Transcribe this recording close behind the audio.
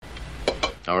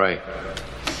All right.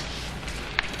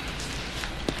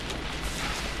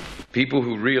 People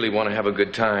who really want to have a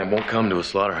good time won't come to a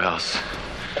slaughterhouse.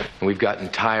 And we've got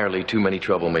entirely too many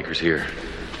troublemakers here.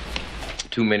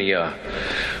 Too many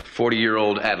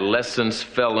 40-year-old adolescents,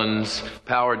 felons,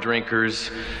 power drinkers,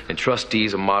 and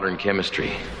trustees of modern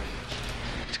chemistry.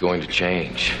 It's going to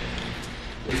change.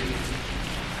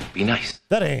 Be nice.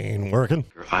 That ain't working.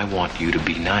 I want you to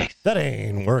be nice. That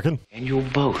ain't working. And you'll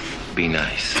both be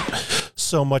nice.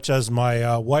 So much as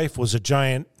my wife was a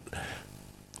giant,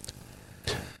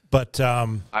 but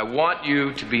I want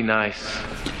you to be nice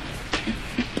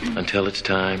until it's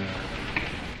time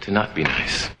to not be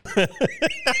nice.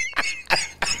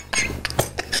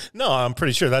 No, I'm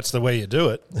pretty sure that's the way you do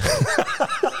it.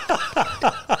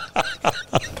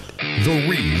 The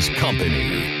Rees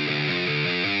Company.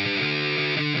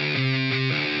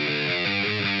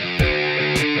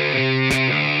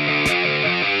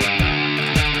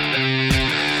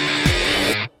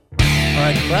 All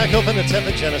right, crack open the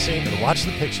 10th Genesee and watch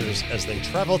the pictures as they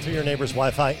travel through your neighbor's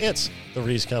Wi-Fi. It's The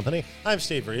Rees Company. I'm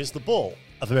Steve Rees, the bull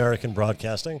of American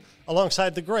broadcasting,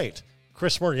 alongside the great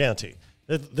Chris Morganti.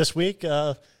 This week,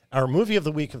 our movie of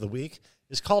the week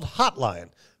is called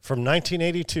Hotline from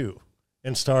 1982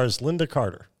 and stars Lynda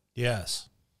Carter. Yes.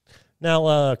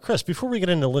 Now, Chris, before we get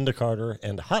into Lynda Carter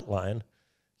and Hotline,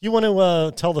 you want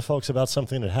to tell the folks about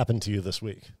something that happened to you this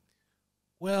week?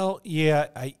 Well, yeah,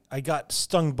 I got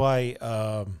stung by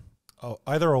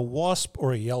either a wasp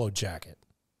or a yellow jacket.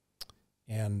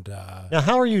 And now,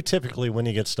 how are you typically when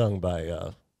you get stung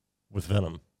by with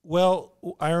venom? Well,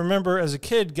 I remember as a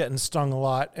kid getting stung a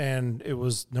lot, and it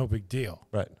was no big deal.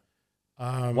 Right.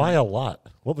 Why a lot?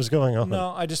 What was going on?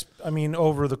 No,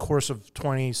 over the course of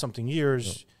 20-something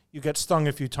years, you get stung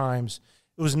a few times.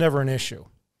 It was never an issue.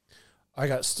 I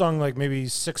got stung like maybe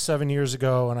 6-7 years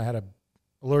ago, and I had a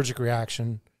allergic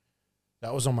reaction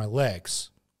that was on my legs.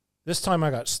 This time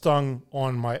I got stung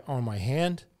on my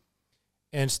hand,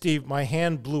 and Steve, my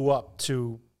hand blew up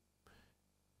to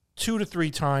 2 to 3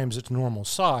 times its normal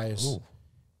size. Ooh.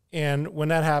 And when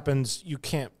that happens, you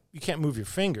can't move your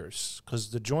fingers because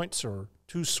the joints are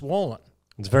too swollen.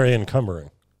 It's very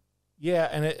encumbering. Yeah,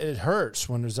 and it hurts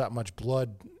when there's that much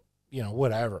blood,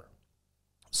 whatever.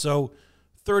 So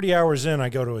 30 hours in, I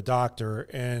go to a doctor,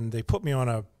 and they put me on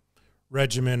a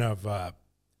regimen of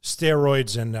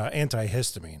steroids and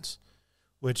antihistamines,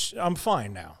 which I'm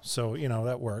fine now. So,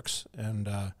 that works. And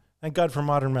thank God for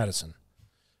modern medicine.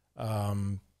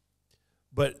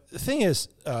 But the thing is,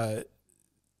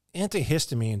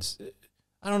 antihistamines,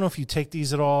 I don't know if you take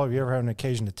these at all. Have you ever had an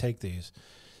occasion to take these?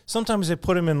 Sometimes they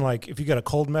put them in, like, if you got a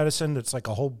cold medicine, it's like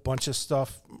a whole bunch of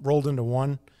stuff rolled into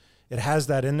one. It has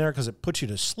that in there because it puts you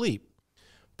to sleep.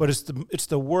 But it's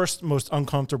the worst, most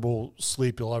uncomfortable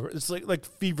sleep you'll ever. It's like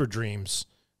fever dreams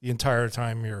the entire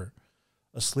time you're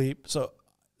asleep. So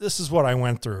this is what I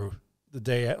went through the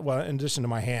day. Well, in addition to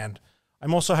my hand,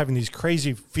 I'm also having these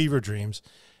crazy fever dreams.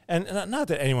 And not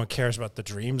that anyone cares about the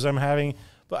dreams I'm having,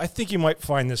 but I think you might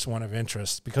find this one of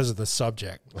interest because of the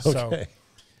subject. Okay.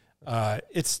 So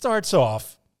it starts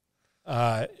off,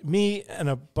 me and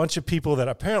a bunch of people that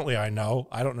apparently I know.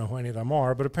 I don't know who any of them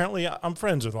are, but apparently I'm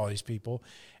friends with all these people.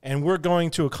 And we're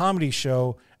going to a comedy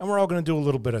show, and we're all going to do a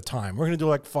little bit of time. We're going to do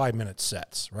like 5-minute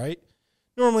sets, right?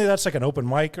 Normally that's like an open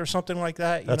mic or something like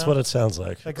that. That's what it sounds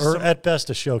like. Or at best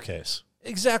a showcase.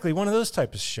 Exactly, one of those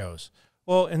type of shows.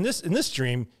 Well, in this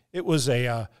dream, it was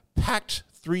a packed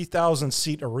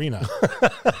 3,000-seat arena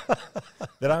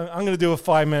that I'm going to do a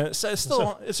 5-minute set.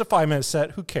 It's a 5-minute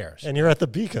set. Who cares? And you're at the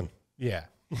Beacon. Yeah.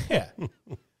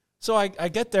 So I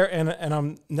get there, and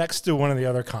I'm next to one of the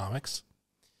other comics,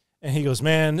 and he goes,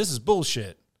 "Man, this is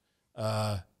bullshit.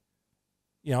 All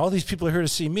these people are here to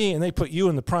see me, and they put you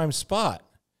in the prime spot."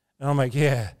 And I'm like,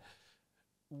 "Yeah.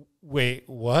 Wait,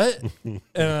 what?"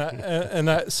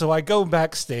 So I go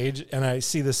backstage, and I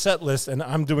see the set list, and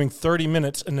I'm doing 30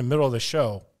 minutes in the middle of the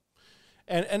show.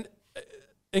 And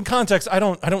in context, I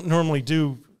don't normally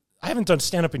do. I haven't done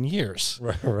stand-up in years.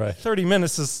 Right. 30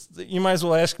 minutes is, you might as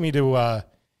well ask me to,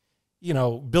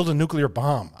 build a nuclear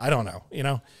bomb. I don't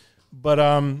know, But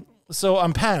so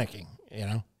I'm panicking,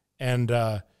 and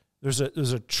there's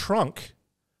a trunk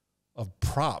of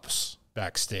props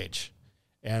backstage.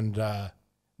 And now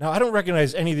I don't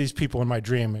recognize any of these people in my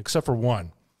dream except for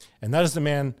one. And that is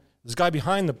this guy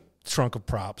behind the trunk of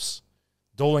props,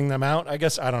 doling them out, I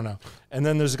guess. I don't know. And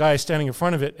then there's a guy standing in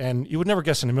front of it, and you would never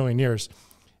guess in a million years.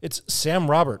 It's Sam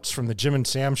Roberts from the Jim and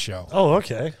Sam Show. Oh,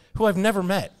 okay. Who I've never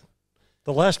met.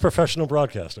 The last professional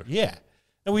broadcaster. Yeah.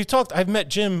 And I've met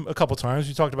Jim a couple times.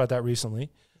 We talked about that recently.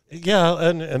 Yeah,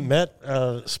 and met,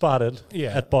 spotted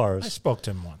at bars. I spoke to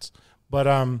him once. But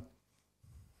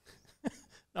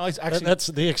No, it's actually That's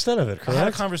the extent of it, I had a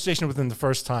correct? conversation with him the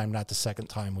first time, not the second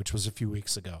time, which was a few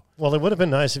weeks ago. Well, it would have been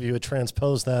nice if you had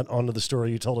transposed that onto the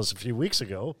story you told us a few weeks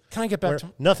ago. Can I get where back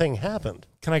to nothing happened.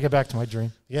 Can I get back to my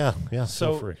dream? Yeah,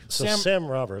 So feel free. So Sam- Sam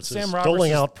Roberts Sam is Roberts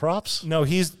doling is- out props? No,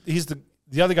 he's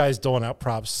the other guy is doling out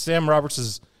props. Sam Roberts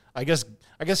is I guess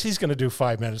he's going to do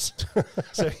 5 minutes.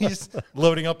 So he's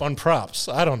loading up on props.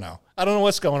 I don't know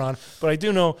what's going on, but I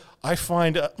do know I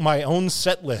find my own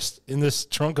set list in this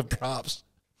trunk of props,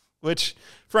 which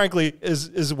frankly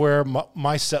is where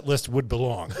my set list would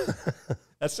belong.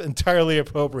 That's entirely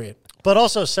appropriate. But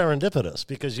also serendipitous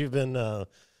because you've been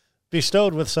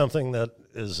bestowed with something that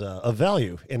is of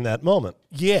value in that moment.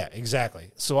 Yeah,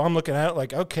 exactly. So I'm looking at it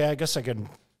like, okay, I guess I can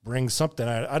bring something.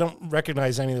 I don't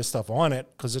recognize any of this stuff on it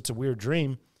because it's a weird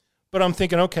dream. But I'm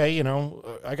thinking, okay,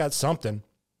 I got something.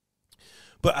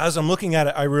 But as I'm looking at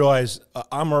it, I realize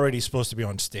I'm already supposed to be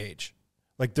on stage.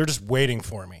 Like they're just waiting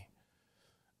for me.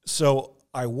 So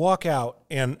I walk out,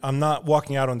 and I'm not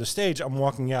walking out on the stage. I'm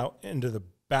walking out into the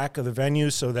back of the venue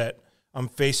so that I'm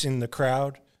facing the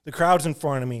crowd. The crowd's in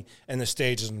front of me, and the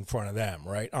stage is in front of them,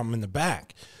 right? I'm in the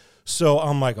back. So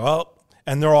I'm like, oh,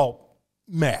 and they're all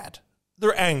mad.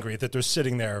 They're angry that they're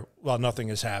sitting there while nothing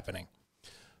is happening.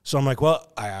 So I'm like,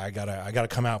 well, I gotta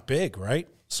come out big, right?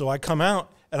 So I come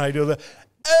out, and I do the,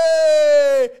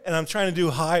 hey! And I'm trying to do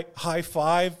high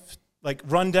five, like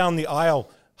run down the aisle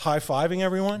high-fiving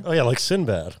everyone. Oh, yeah, like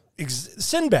Sinbad.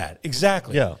 Sinbad,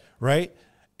 exactly. Yeah. Right?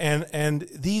 And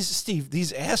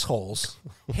these assholes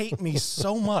hate me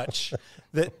so much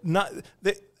that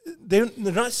they're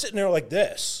not sitting there like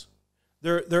this.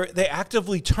 They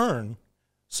actively turn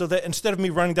so that instead of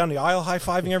me running down the aisle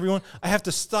high-fiving everyone, I have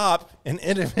to stop and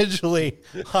individually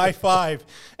high-five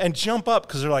and jump up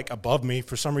because they're like above me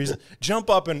for some reason.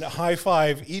 Jump up and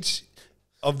high-five each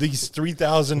of these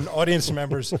 3,000 audience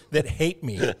members that hate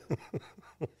me.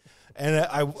 And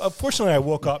unfortunately, I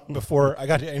woke up before I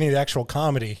got to any of the actual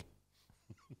comedy.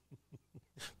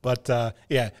 But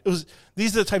yeah,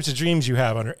 these are the types of dreams you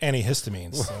have under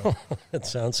antihistamines. So. It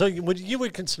sounds so. You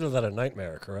would consider that a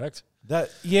nightmare, correct?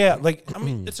 Yeah, like I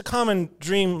mean, it's a common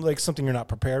dream, like something you're not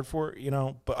prepared for,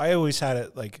 But I always had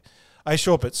it like I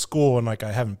show up at school and like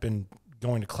I haven't been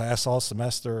going to class all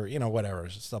semester, whatever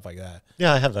stuff like that.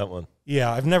 Yeah, I have that one.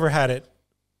 Yeah, I've never had it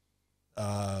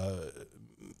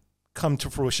come to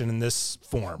fruition in this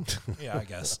form. Yeah, I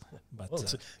guess. But Well,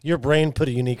 your brain put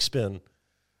a unique spin.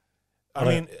 I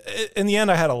mean, in the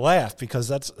end, I had to laugh because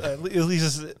that's at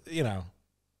least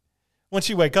once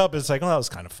you wake up, it's like, oh, that was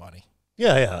kind of funny.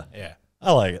 Yeah. Yeah,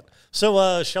 I like it.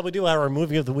 So shall we do our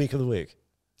movie of the week of the week?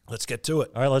 let's get to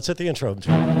it. All right, let's hit the intro.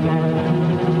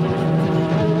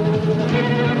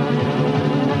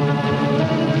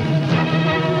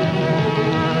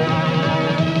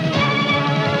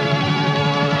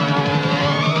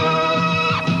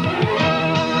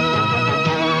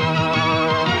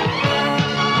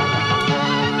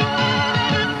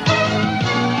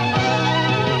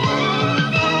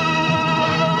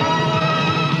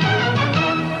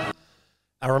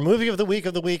 Our movie of the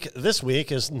week this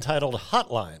week is entitled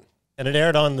Hotline, and it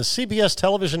aired on the CBS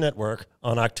television network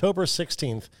on October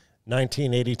 16th,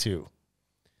 1982.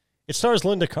 It stars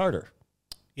Lynda Carter.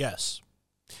 Yes.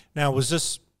 Now,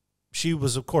 she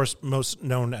was, of course, most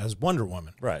known as Wonder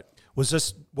Woman. Right. Was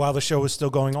this while the show was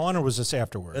still going on, or was this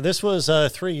afterward? This was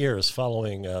 3 years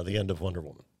following the end of Wonder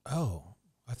Woman. Oh,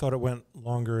 I thought it went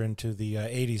longer into the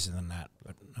 80s than that,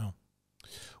 but no.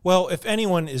 Well, if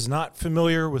anyone is not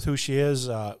familiar with who she is,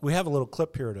 we have a little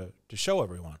clip here to show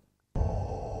everyone.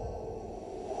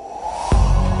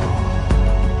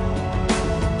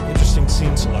 Interesting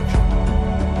scene selection.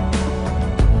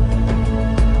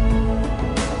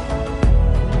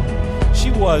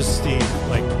 She was, Steve,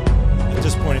 like, at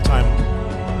this point in time,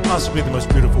 possibly the most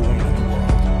beautiful woman in the world.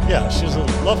 Yeah, she's a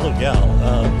lovely gal.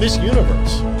 Miss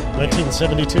Universe,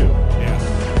 1972.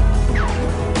 Yeah.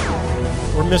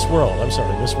 Or Miss World. I'm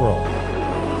sorry, Miss World.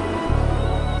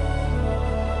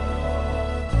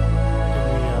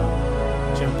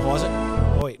 Can we, Jim, pause it?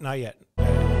 Oh, wait, not yet. A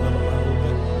little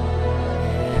bit.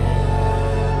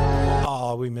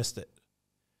 Oh, we missed it.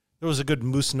 There was a good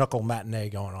moose knuckle matinee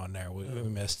going on there. We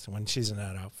missed when she's in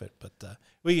that outfit, but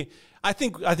I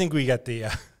think we get the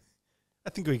I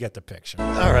think we get the picture.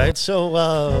 All right, so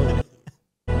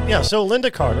so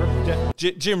Lynda Carter.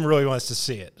 Jim really wants to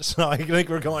see it, so I think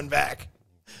we're going back,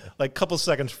 like a couple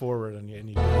seconds forward, and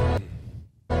you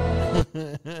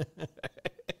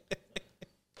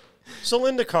So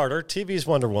Lynda Carter, TV's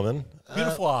Wonder Woman.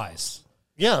 beautiful eyes.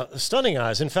 Yeah, stunning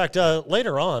eyes. In fact,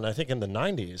 later on, I think in the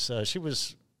 90s, she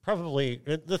was probably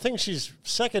the thing she's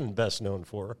second best known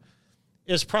for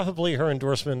is probably her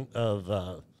endorsement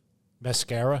of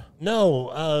Mascara?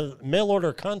 mail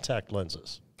order contact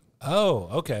lenses. Oh,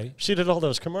 okay. She did all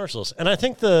those commercials. And I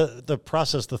think the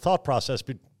thought process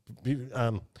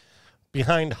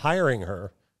behind hiring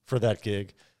her for that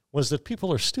gig was that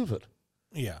people are stupid.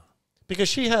 Yeah. Because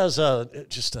she has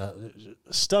just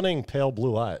stunning pale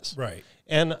blue eyes. Right.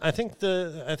 And I think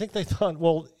they thought,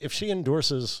 well, if she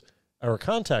endorses our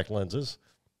contact lenses,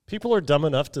 people are dumb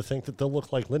enough to think that they'll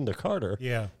look like Lynda Carter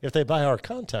if they buy our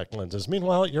contact lenses.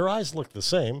 Meanwhile, your eyes look the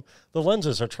same. The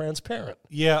lenses are transparent.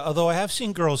 Yeah, although I have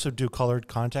seen girls who do colored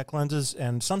contact lenses,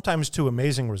 and sometimes to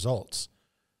amazing results.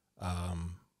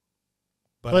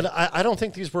 But I don't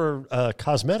think these were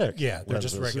cosmetic. Yeah, they're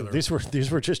lenses. just regular.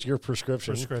 These were just your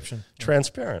prescription.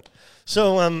 Transparent.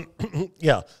 So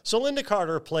So Lynda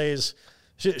Carter plays.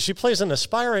 She plays an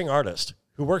aspiring artist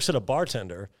who works as a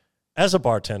bartender at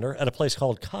a place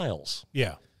called Kyle's.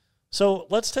 Yeah. So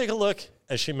let's take a look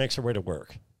as she makes her way to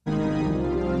work.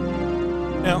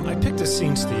 Now, I picked this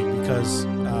scene, Steve, because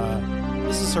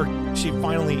this is she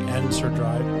finally ends her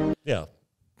drive. Yeah.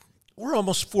 We're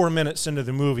almost 4 minutes into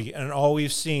the movie, and all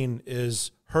we've seen is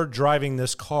her driving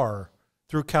this car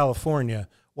through California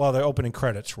while the opening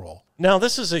credits roll. Now,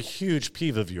 this is a huge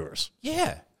peeve of yours.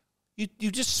 Yeah. You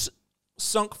just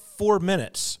sunk 4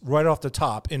 minutes right off the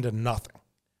top into nothing.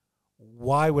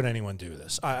 Why would anyone do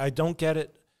this? I don't get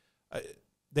it.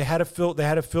 They had to fill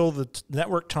the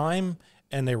network time,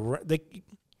 and they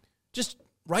just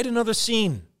write another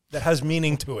scene that has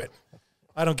meaning to it.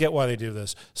 I don't get why they do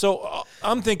this. So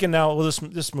I'm thinking now, well,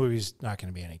 this movie's not going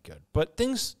to be any good. But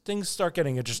things start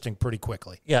getting interesting pretty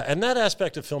quickly. Yeah, and that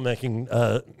aspect of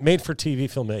filmmaking, made-for-TV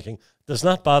filmmaking, does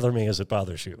not bother me as it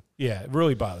bothers you. Yeah, it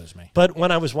really bothers me. But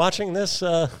when I was watching this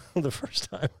the first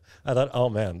time, I thought, oh,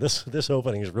 man, this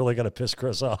opening is really going to piss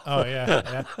Chris off. Oh,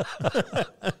 yeah.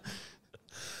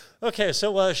 Okay,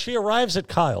 so she arrives at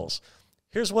Kyle's.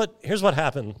 Here's what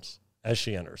happens as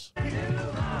she enters.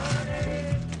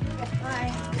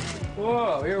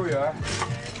 Whoa, here we are.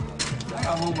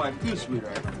 I'm home my few,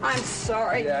 sweetheart. I'm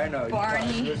sorry, Yeah, I know.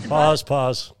 Barney.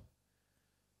 Pause.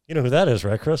 You know who that is,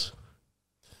 right, Chris?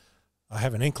 I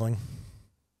have an inkling.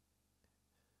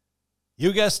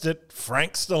 You guessed it,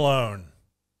 Frank Stallone.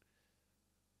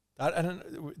 I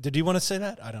don't. Did you want to say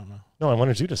that? I don't know. No, I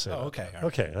wanted you to say that. Okay. All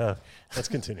right. Okay, let's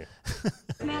continue.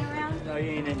 No, you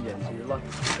ain't in yet, so you're lucky.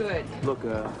 Good. Look,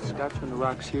 scotch on the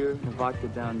rocks here, and vodka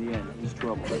down the end. There's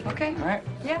trouble. Okay. All right?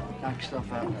 Yeah. Knock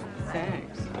yourself out.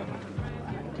 Thanks.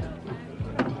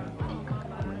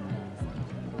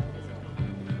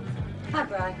 Hi,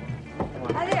 Brian.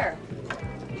 Hi there.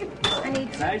 I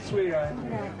need Nice, sweetheart.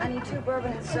 I need 2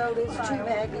 bourbon sodas, 2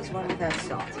 Maggies, 1 without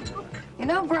salt. You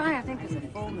know, Brian, I think there's a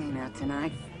full moon out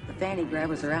tonight. The fanny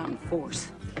grabbers are out in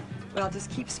force. Well,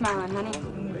 just keep smiling, honey.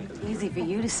 Easy for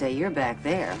you to say. You're back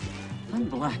there. I'm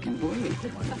black and blue.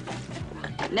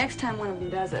 Next time one of them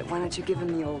does it, why don't you give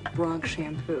him the old Bronx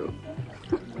shampoo?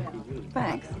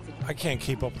 Thanks. I can't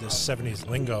keep up with this 70s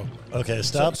lingo. Okay,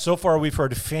 stop. So far, we've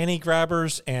heard fanny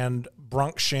grabbers and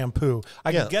Bronx shampoo.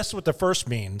 I Yeah. can guess what the first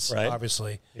means, Right.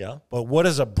 obviously. Yeah. But what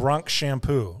is a Bronx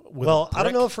shampoo? With Well, a I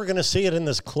don't brick? know if we're going to see it in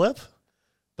this clip,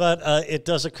 but it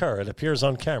does occur. It appears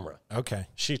on camera. Okay.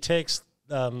 She takes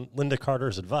Lynda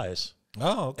Carter's advice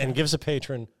Oh, okay. and gives a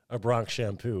patron a Bronx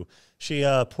shampoo. She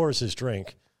pours his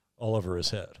drink all over his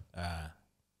head.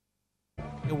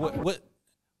 What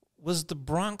was the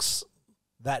Bronx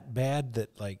that bad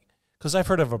that, like, because I've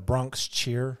heard of a Bronx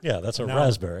cheer. Yeah, that's a Now-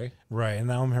 raspberry. Right, and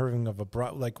now I'm hearing of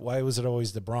a like, why was it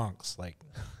always the Bronx? Like,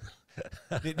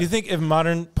 do you think in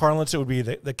modern parlance it would be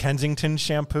the Kensington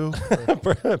shampoo?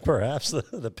 Perhaps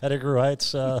the Pettigrew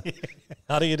Heights.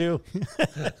 How do you do?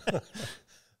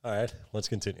 All right, let's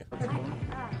continue.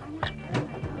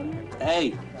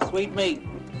 Hey, sweet meat.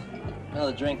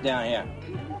 Another drink down here.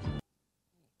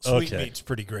 Sweet Okay. meat's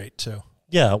pretty great too.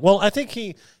 Yeah, well, I think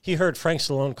he heard Frank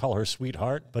Stallone call her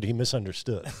sweetheart, but he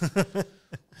misunderstood.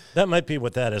 That might be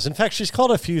what that is. In fact, she's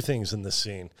called a few things in this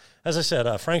scene. As I said,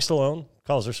 Frank Stallone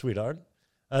calls her sweetheart.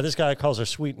 This guy calls her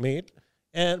sweet meat.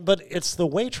 But it's the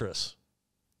waitress,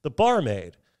 the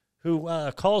barmaid, who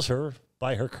calls her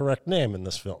by her correct name in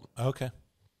this film. Okay.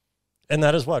 And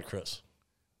that is what, Chris?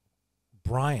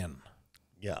 Brian.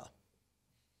 Yeah.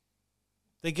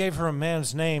 They gave her a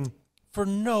man's name for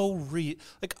no reason.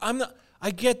 Like, I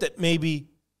get that maybe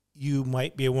you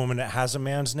might be a woman that has a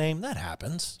man's name. That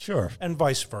happens. Sure. And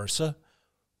vice versa.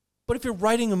 But if you're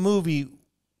writing a movie,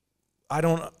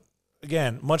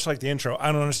 again, much like the intro,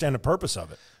 I don't understand the purpose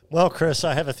of it. Well, Chris,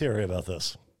 I have a theory about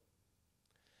this.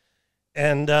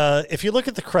 And if you look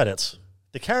at the credits,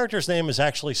 the character's name is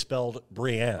actually spelled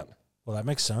Brienne. Well, that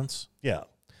makes sense. Yeah.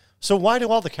 So why do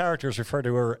all the characters refer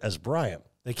to her as Brian?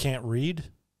 They can't read?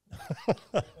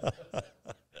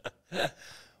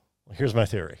 Here's my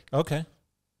theory. Okay.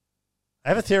 I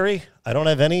have a theory. I don't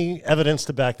have any evidence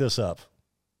to back this up.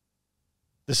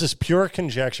 This is pure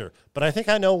conjecture, but I think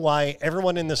I know why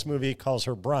everyone in this movie calls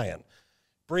her Brian.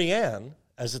 Brienne,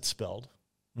 as it's spelled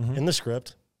in the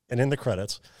script and in the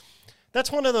credits,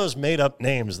 that's one of those made-up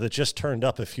names that just turned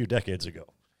up a few decades ago.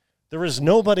 There is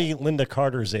nobody Lynda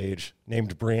Carter's age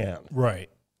named Brienne. Right.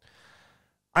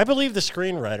 I believe the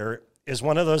screenwriter is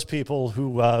one of those people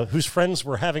who whose friends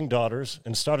were having daughters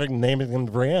and started naming them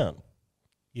Brienne.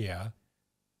 Yeah.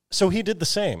 So he did the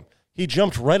same. He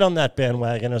jumped right on that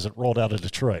bandwagon as it rolled out of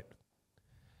Detroit.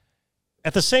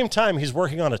 At the same time, he's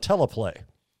working on a teleplay,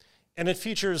 and it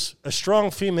features a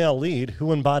strong female lead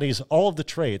who embodies all of the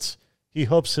traits he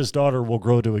hopes his daughter will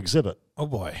grow to exhibit. Oh,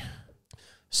 boy.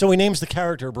 So he names the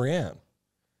character Brienne.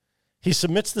 He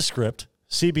submits the script,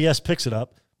 CBS picks it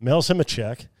up, mails him a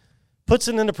check, puts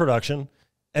it into production,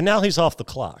 and now he's off the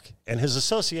clock, and his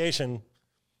association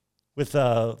with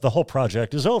the whole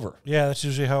project is over. Yeah, that's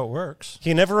usually how it works.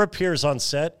 He never appears on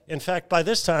set. In fact, by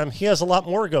this time, he has a lot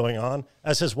more going on,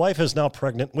 as his wife is now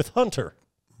pregnant with Hunter.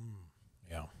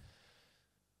 Yeah.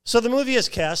 So the movie is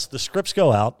cast, the scripts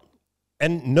go out,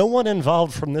 and no one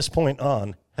involved from this point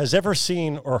on has ever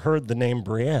seen or heard the name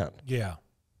Brienne. Yeah.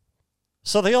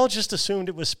 So they all just assumed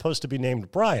it was supposed to be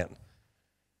named Brian.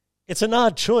 It's an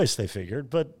odd choice, they figured,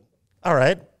 but all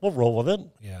right, we'll roll with it.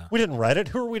 Yeah. We didn't write it.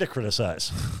 Who are we to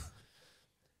criticize?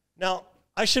 Now,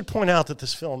 I should point out that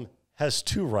this film has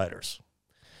two writers.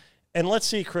 And let's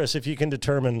see, Chris, if you can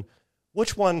determine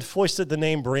which one foisted the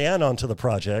name Brienne onto the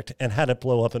project and had it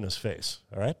blow up in his face,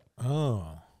 all right?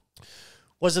 Oh.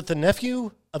 Was it the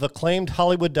nephew of acclaimed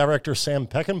Hollywood director Sam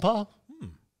Peckinpah?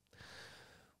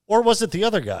 Or was it the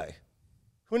other guy,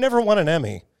 who never won an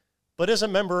Emmy, but is a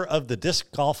member of the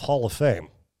Disc Golf Hall of Fame,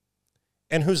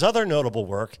 and whose other notable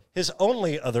work, his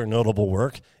only other notable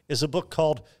work, is a book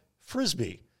called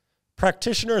Frisbee,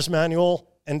 Practitioner's Manual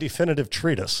and Definitive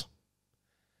Treatise?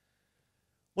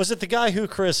 Was it the guy who,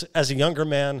 Chris, as a younger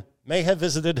man, may have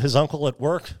visited his uncle at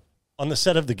work on the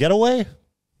set of The Getaway?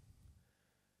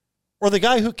 Or the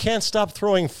guy who can't stop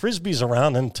throwing Frisbees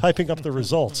around and typing up the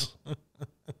results?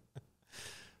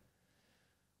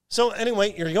 So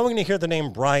anyway, you're going to hear the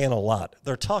name Brian a lot.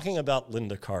 They're talking about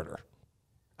Lynda Carter.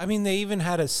 I mean, they even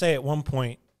had to say at one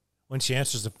point when she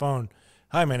answers the phone,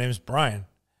 "Hi, my name's Brian."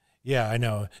 Yeah, I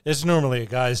know. It's normally a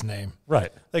guy's name.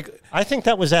 Right. Like, I think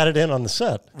that was added in on the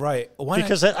set. right.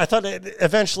 Because I thought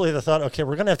eventually they thought, okay,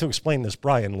 we're going to have to explain this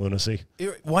Brian lunacy.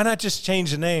 Why not just change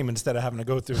the name instead of having to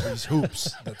go through these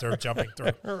hoops that they're jumping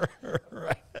through?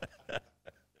 Right.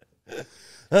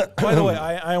 By the way,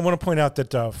 I want to point out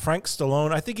that Frank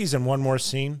Stallone, I think he's in one more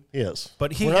scene. He is.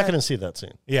 But we're not going to see that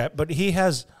scene. Yeah, but he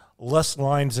has less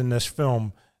lines in this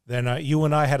film than you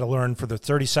and I had to learn for the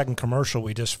 30-second commercial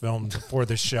we just filmed for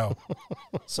this show.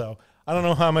 So I don't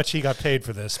know how much he got paid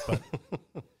for this, but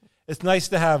it's nice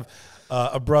to have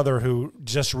a brother who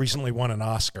just recently won an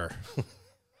Oscar,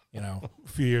 a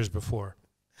few years before.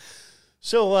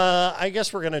 So I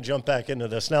guess we're going to jump back into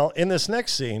this. Now, in this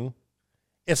next scene,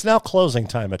 it's now closing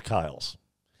time at Kyle's.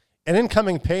 An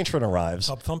incoming patron arrives.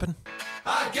 Tub thumping?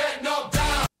 I get knocked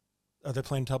down. Are they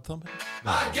playing tub thumping?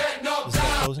 I get knocked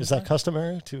down. Is that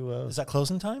customary to? Is that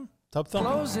closing time? Tub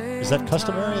thumping? Is that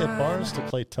customary at bars to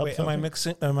play tub Wait,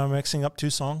 thumping? am I mixing up two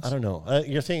songs? I don't know.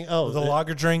 You're thinking, The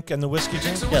lager drink and the whiskey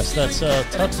drink? yes, that's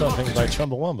Tub Thumping by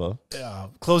Chumbawamba.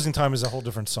 Closing time is a whole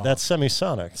different song. That's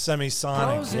Semisonic.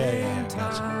 Semisonic. Yeah.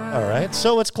 Gotcha. All right,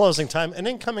 so it's closing time. An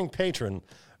incoming patron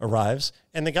arrives,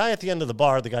 and the guy at the end of the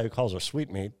bar, the guy who calls her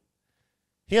Sweetmeat,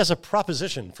 he has a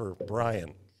proposition for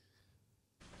Brian.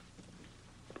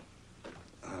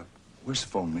 Where's the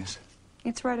phone, miss?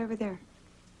 It's right over there.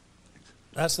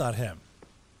 That's not him.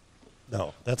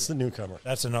 No, that's the newcomer.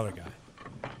 That's another guy.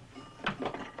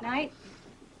 Night.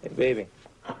 Hey, baby.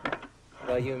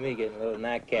 Well, you and me getting a little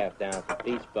nightcap down at the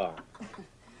beach bar.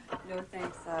 No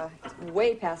thanks. It's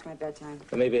way past my bedtime.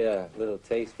 Or maybe a little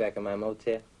taste back in my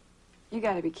motel. You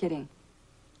gotta be kidding.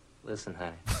 Listen,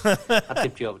 honey, I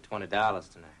tipped you over $20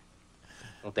 tonight.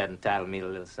 Won't that entitle me to a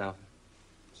little something?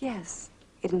 Yes,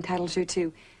 it entitles you to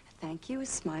a thank you, a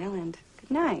smile, and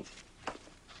good night.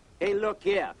 Hey, look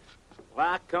here. Where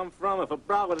I come from, if a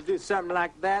broad were to do something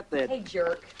like that, that... Hey,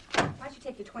 jerk. Why don't you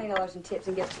take your $20 in tips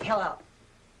and get the hell out?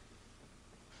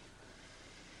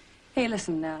 Hey,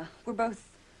 listen, we're both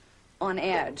on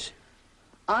edge.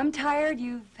 I'm tired,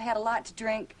 you've had a lot to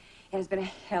drink, and it's been a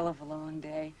hell of a long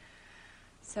day.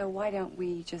 So why don't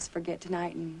we just forget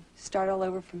tonight and start all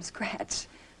over from scratch?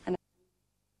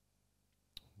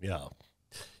 Yeah.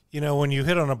 You know, when you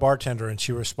hit on a bartender and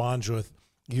she responds with,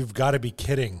 "You've got to be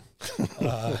kidding,"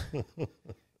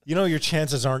 you know your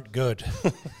chances aren't good.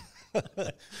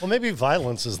 Well, maybe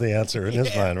violence is the answer in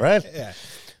his mind, right? Yeah.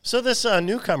 So this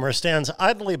newcomer stands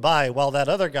idly by while that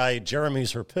other guy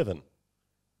Jeremy's her pivot,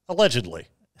 allegedly.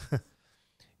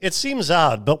 It seems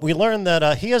odd, but we learn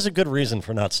that he has a good reason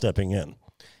for not stepping in.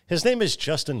 His name is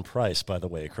Justin Price, by the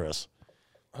way, Chris.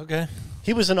 Okay.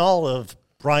 He was in all of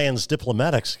Brian's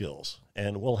diplomatic skills,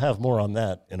 and we'll have more on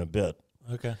that in a bit.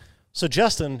 Okay. So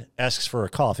Justin asks for a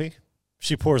coffee.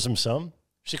 She pours him some.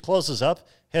 She closes up,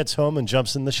 heads home, and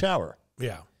jumps in the shower.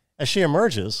 Yeah. As she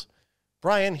emerges,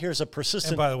 Brian hears a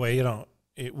persistent... And by the way,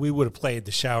 we would have played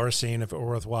the shower scene if it were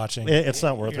worth watching. It's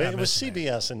not worth it. It was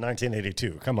CBS in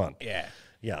 1982. Come on. Yeah.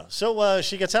 Yeah. So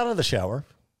she gets out of the shower,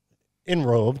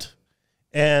 enrobed,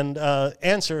 and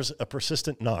answers a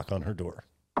persistent knock on her door.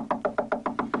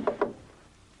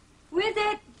 Who is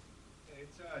it?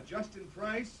 It's Justin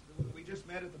Price. We just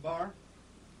met at the bar.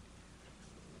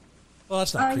 Well,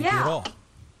 that's not creepy yeah. at all.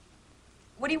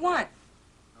 What do you want?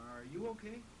 Are you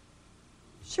okay?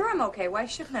 Sure, I'm okay. Why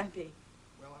shouldn't I be?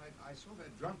 Well, I saw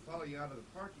that drunk follow you out of the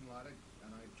parking lot,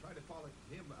 and I tried to follow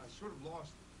him, but I sort of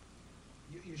lost.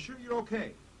 You sure you're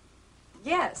okay?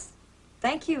 Yes.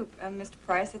 Thank you, Mr.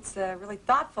 Price. It's really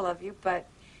thoughtful of you, but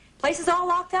place is all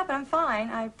locked up and I'm fine.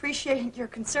 I appreciate your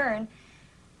concern,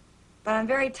 but I'm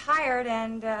very tired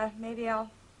and maybe I'll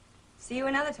see you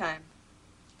another time.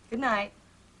 Good night.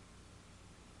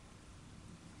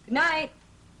 Good night.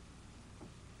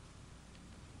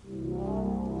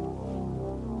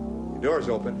 The door's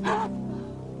open.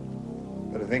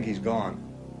 But I think he's gone.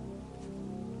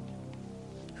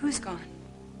 Who's gone?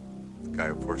 The guy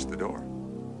who forced the door.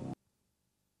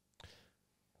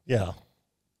 Yeah.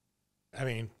 I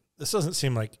mean, this doesn't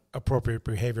seem like appropriate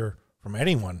behavior from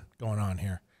anyone going on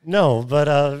here. No,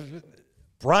 but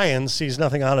Brian sees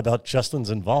nothing odd about Justin's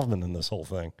involvement in this whole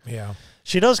thing. Yeah.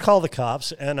 She does call the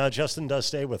cops, and Justin does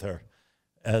stay with her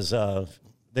as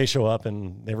they show up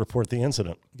and they report the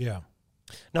incident. Yeah.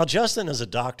 Now, Justin is a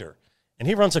doctor, and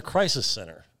he runs a crisis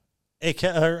center,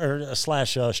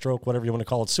 slash stroke, whatever you want to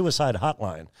call it, suicide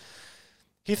hotline.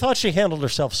 He thought she handled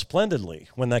herself splendidly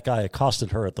when that guy accosted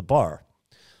her at the bar.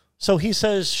 So he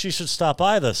says she should stop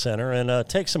by the center and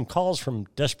take some calls from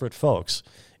desperate folks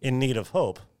in need of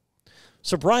hope.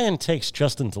 So Brian takes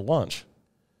Justin to lunch.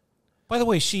 By the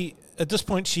way, at this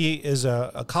point, she is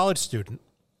a college student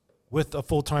with a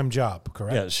full-time job,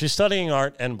 correct? Yeah, she's studying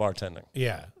art and bartending.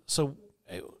 Yeah. So,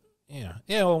 yeah.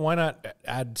 Well, why not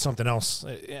add something else?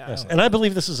 Yes. And I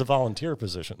believe this is a volunteer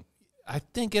position. I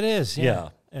think it is. Yeah.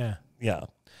 Yeah.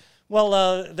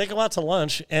 Well, they go out to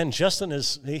lunch, and Justin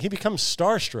he becomes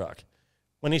starstruck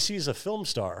when he sees a film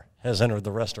star has entered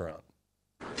the restaurant.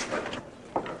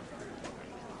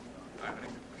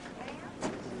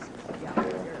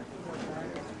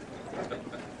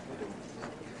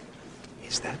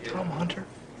 Is that Tom Hunter?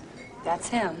 That's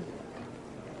him.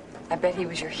 I bet he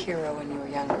was your hero when you were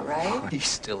younger, right? Oh, he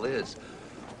still is.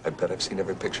 I bet I've seen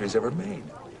every picture he's ever made.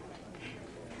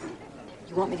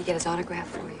 You want me to get his autograph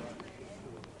for you?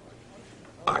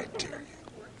 I dare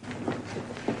you.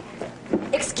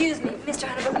 Excuse me, Mr.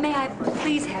 Hunter, but may I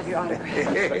please have your autograph?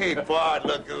 Hey, Bart,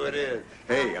 look who it is.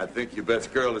 Hey, I think your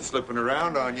best girl is slipping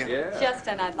around on you. Yeah.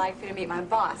 Justin, I'd like for you to meet my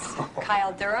boss,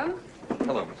 Kyle Durham.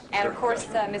 Hello, Mr. And, of course,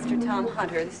 Mr. Tom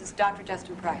Hunter. This is Dr.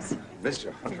 Justin Price.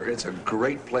 Mr. Hunter, it's a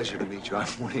great pleasure to meet you. I'm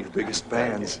one of your biggest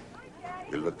fans.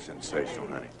 You look sensational,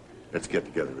 honey. Let's get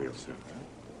together real soon.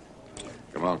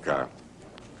 Come on, Kyle.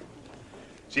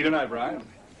 See you tonight, Brian.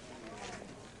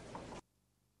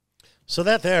 So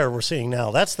that there we're seeing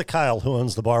now, that's the Kyle who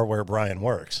owns the bar where Brian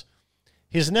works.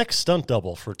 His next stunt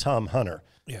double for Tom Hunter.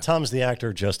 Yeah. Tom's the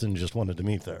actor Justin just wanted to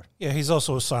meet there. Yeah, he's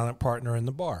also a silent partner in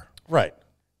the bar. Right.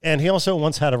 And he also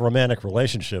once had a romantic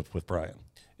relationship with Brian.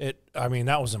 I mean,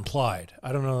 that was implied.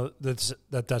 I don't know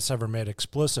that's ever made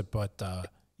explicit, but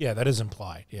yeah, that is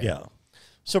implied. Yeah.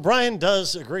 So Brian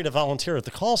does agree to volunteer at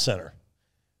the call center,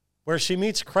 where she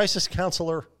meets crisis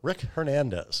counselor Rick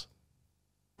Hernandez.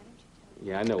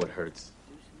 Yeah, I know it hurts.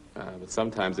 But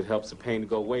sometimes it helps the pain to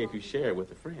go away if you share it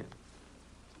with a friend.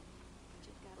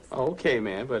 Oh, okay,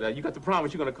 man, but you got to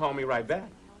promise you're going to call me right back.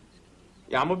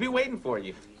 Yeah, I'm going to be waiting for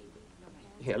you.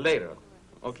 Yeah, later.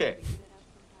 Okay.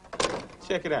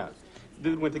 Check it out.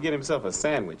 Dude went to get himself a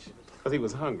sandwich because he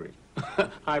was hungry.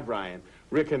 Hi, Brian.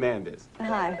 Rick Hernandez.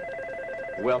 Hi.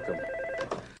 Welcome.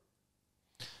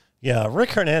 Yeah,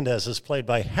 Rick Hernandez is played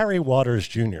by Harry Waters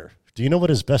Jr. Do you know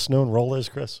what his best-known role is,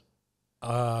 Chris?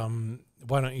 Why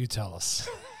don't you tell us?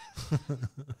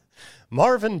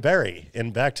 Marvin Berry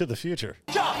in Back to the Future.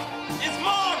 Chuck, it's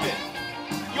Marvin!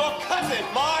 Your cousin,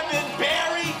 Marvin!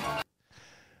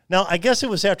 Now, I guess it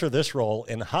was after this role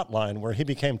in Hotline where he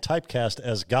became typecast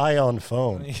as Guy on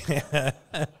Phone. Yeah.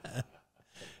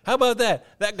 How about that?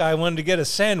 That guy wanted to get a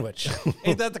sandwich.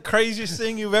 Ain't that the craziest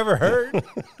thing you've ever heard?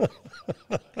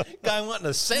 Guy wanting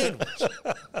a sandwich.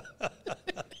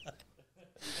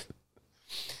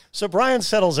 So Brian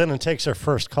settles in and takes her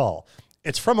first call.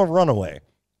 It's from a runaway.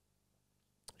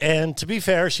 And to be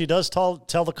fair, she does tell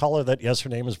the caller that, yes, her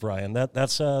name is Brian.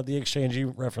 That's the exchange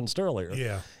you referenced earlier.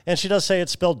 Yeah. And she does say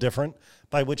it's spelled different,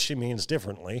 by which she means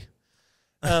differently.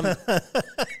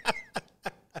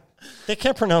 They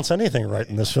can't pronounce anything right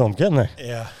in this film, can they?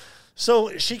 Yeah.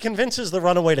 So she convinces the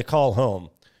runaway to call home.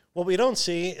 What we don't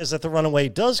see is that the runaway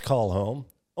does call home,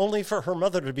 only for her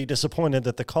mother to be disappointed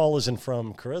that the call isn't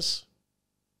from Chris.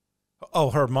 Oh,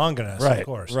 her Monganus, Right, of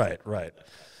course. Right.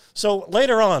 So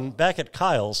later on, back at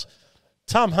Kyle's,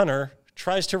 Tom Hunter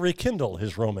tries to rekindle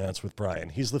his romance with Brian.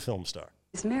 He's the film star.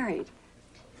 He's married.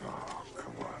 Oh,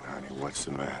 come on, honey. What's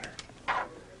the matter?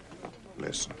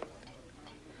 Listen,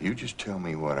 you just tell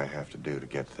me what I have to do to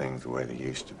get things the way they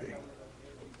used to be.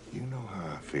 You know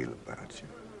how I feel about you.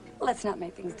 Let's not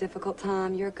make things difficult,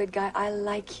 Tom. You're a good guy. I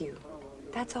like you.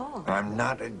 That's all. I'm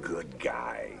not a good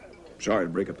guy. Sorry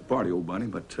to break up the party, old buddy,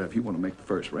 but if you want to make the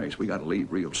first race, we got to leave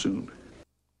real soon.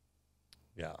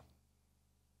 Yeah.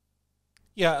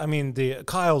 Yeah, I mean,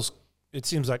 it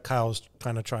seems like Kyle's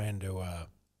kind of trying to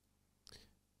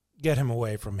get him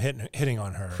away from hitting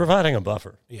on her. Providing a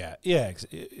buffer. Yeah.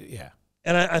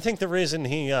 And I think the reason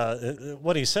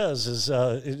what he says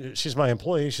is, she's my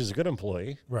employee, she's a good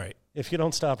employee. Right. If you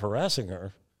don't stop harassing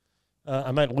her,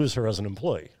 I might lose her as an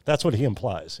employee. That's what he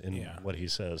implies in what he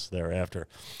says thereafter.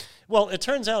 Well, it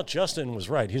turns out Justin was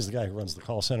right. He's the guy who runs the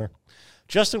call center.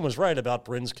 Justin was right about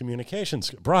Brian's communication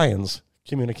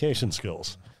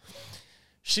skills.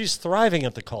 She's thriving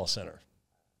at the call center.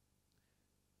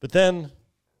 But then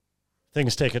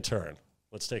things take a turn.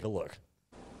 Let's take a look.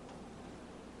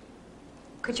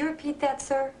 Could you repeat that,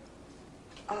 sir?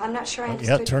 I'm not sure I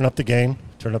understood. Yeah, turn up the gain.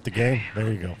 Turn up the gain.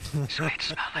 There you go. Sweet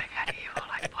smelling and evil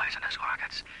like poisonous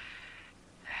orchids.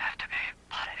 They have to be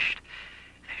punished.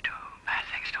 They do bad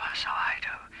things to us, so I do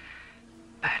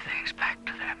bad things back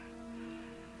to them.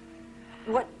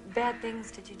 What bad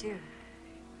things did you do?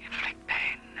 Inflict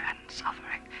pain and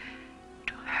suffering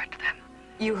to hurt them.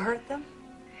 You hurt them?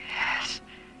 Yes,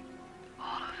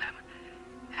 all of them.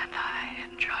 And I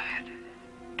enjoy it.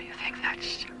 Do you think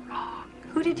that's wrong?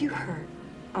 Who did you hurt?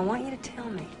 I want you to tell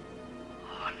me.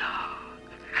 Oh, no.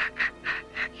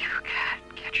 You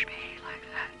can't catch me like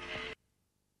that.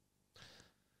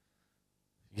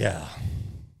 Yeah.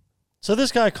 So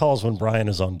this guy calls when Brian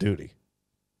is on duty.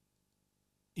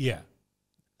 Yeah.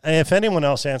 And if anyone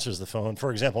else answers the phone, for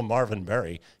example, Marvin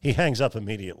Berry, he hangs up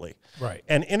immediately. Right.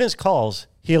 And in his calls,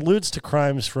 he alludes to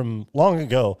crimes from long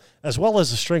ago, as well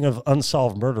as a string of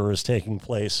unsolved murderers taking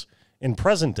place in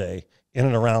present day in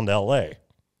and around L.A.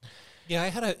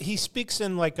 Yeah, he speaks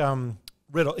in like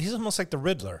riddle. He's almost like the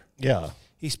Riddler. Yeah.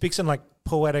 He speaks in like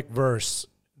poetic verse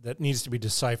that needs to be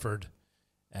deciphered.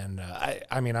 And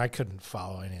I mean, I couldn't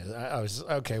follow any of it. I was,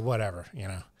 okay, whatever, you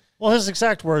know. Well, his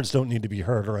exact words don't need to be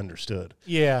heard or understood.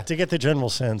 Yeah. To get the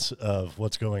general sense of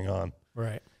what's going on.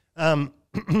 Right. So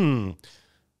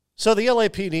the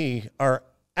LAPD are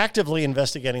actively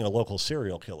investigating a local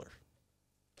serial killer.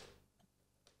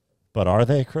 But are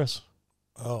they, Chris?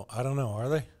 Oh, I don't know. Are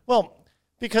they? Well,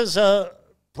 because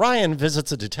Brian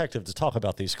visits a detective to talk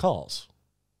about these calls.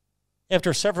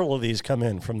 After several of these come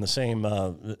in from the same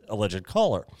alleged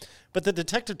caller. But the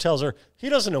detective tells her he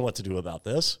doesn't know what to do about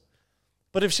this.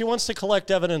 But if she wants to collect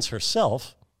evidence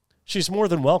herself, she's more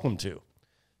than welcome to.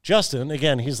 Justin,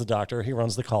 again, he's the doctor. He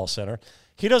runs the call center.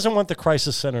 He doesn't want the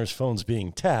crisis center's phones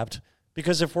being tapped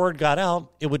because if word got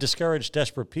out, it would discourage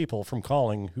desperate people from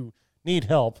calling who need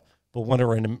help but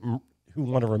who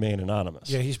want to remain anonymous.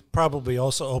 Yeah, he's probably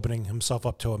also opening himself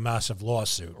up to a massive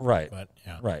lawsuit. Right. But,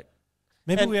 yeah. Right.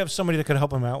 Maybe we have somebody that could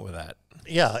help him out with that.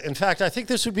 Yeah. In fact, I think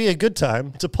this would be a good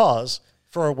time to pause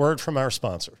for a word from our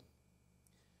sponsor.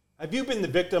 Have you been the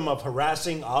victim of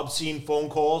harassing, obscene phone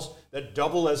calls that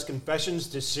double as confessions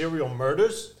to serial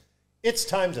murders? It's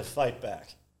time to fight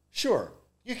back. Sure,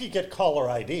 you could get caller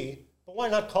ID, but why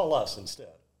not call us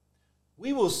instead?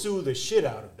 We will sue the shit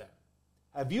out of them.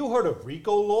 Have you heard of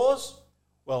RICO laws?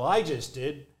 Well, I just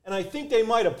did, and I think they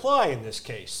might apply in this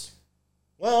case.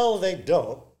 Well, they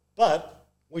don't, but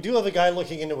we do have a guy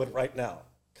looking into it right now.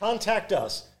 Contact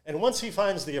us, and once he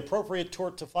finds the appropriate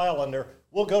tort to file under,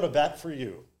 we'll go to bat for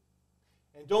you.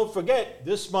 And don't forget,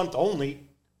 this month only,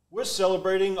 we're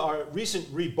celebrating our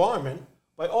recent rebarment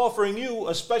by offering you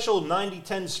a special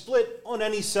 90-10 split on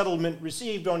any settlement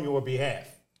received on your behalf.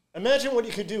 Imagine what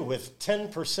you could do with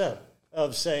 10%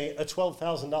 of, say, a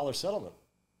 $12,000 settlement.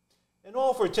 And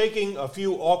all for taking a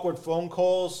few awkward phone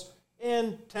calls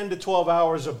and 10 to 12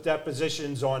 hours of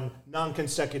depositions on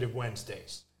non-consecutive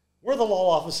Wednesdays. We're the law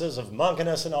offices of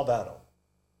Monkeness and Albano.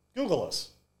 Google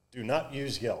us. Do not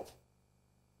use Yelp.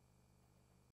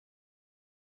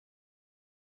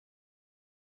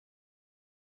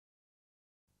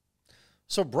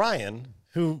 So Brian,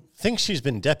 who thinks she's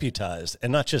been deputized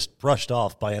and not just brushed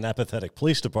off by an apathetic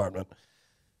police department,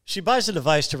 she buys a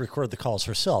device to record the calls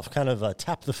herself, kind of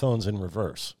tap the phones in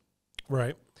reverse.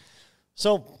 Right.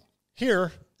 So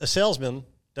here, a salesman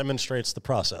demonstrates the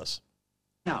process.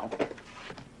 Now,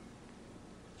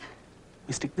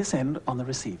 we stick this end on the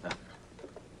receiver.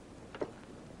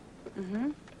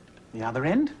 Mm-hmm. The other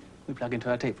end, we plug into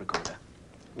our tape recorder,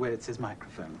 where it says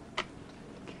microphone.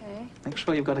 Okay. Make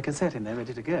sure you've got a cassette in there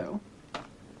ready to go.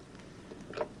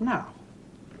 Now,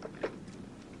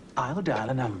 I'll dial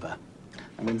a number.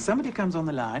 And when somebody comes on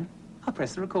the line, I'll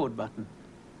press the record button.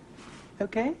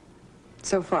 Okay?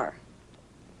 So far.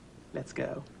 Let's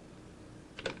go.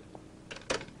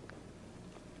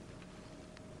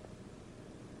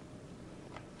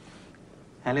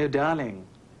 Hello, darling.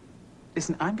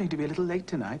 Listen, I'm going to be a little late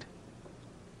tonight.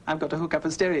 I've got to hook up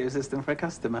a stereo system for a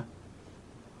customer.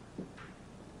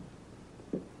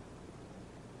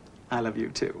 I love you,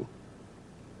 too.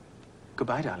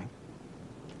 Goodbye, darling.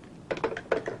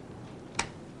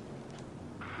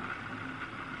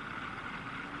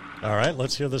 All right,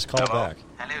 let's hear this call back.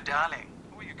 Hello, darling.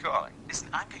 Who are you calling? Listen,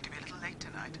 I'm going to be a little late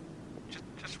tonight. Just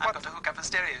what? I've got to hook up a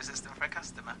stereo system for a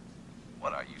customer.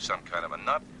 What are you, some kind of a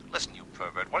nut? Listen, you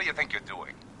pervert, what do you think you're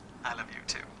doing? I love you,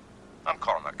 too. I'm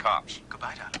calling the cops.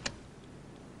 Goodbye, darling.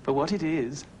 For what it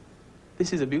is,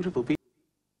 this is a beautiful piece.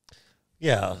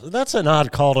 Yeah, that's an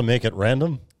odd call to make it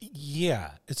random.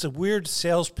 Yeah, it's a weird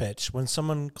sales pitch when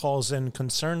someone calls in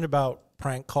concerned about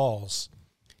prank calls,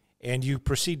 and you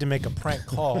proceed to make a prank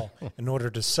call in order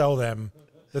to sell them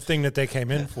the thing that they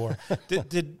came in for.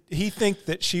 Did he think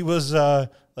that she was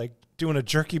like doing a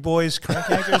Jerky Boys crank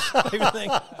anchors type of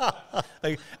thing?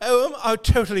 Like, oh, I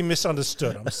totally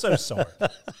misunderstood. I'm so sorry.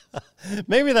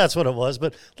 Maybe that's what it was,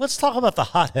 but let's talk about the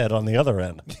hothead on the other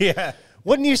end. Yeah.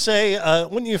 Wouldn't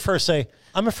you first say,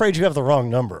 I'm afraid you have the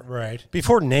wrong number? Right.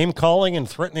 Before name calling and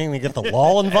threatening to get the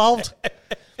law involved?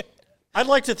 I'd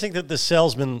like to think that the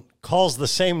salesman calls the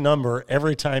same number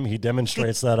every time he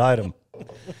demonstrates that item.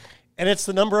 And it's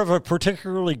the number of a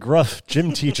particularly gruff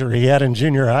gym teacher he had in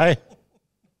junior high.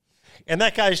 And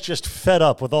that guy's just fed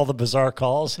up with all the bizarre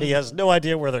calls. He has no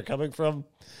idea where they're coming from.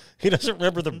 He doesn't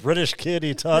remember the British kid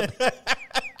he taught.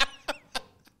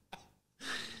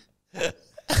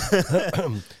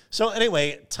 So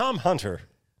anyway, Tom Hunter,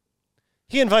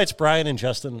 he invites Brian and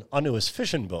Justin onto his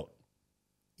fishing boat.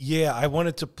 Yeah, I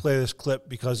wanted to play this clip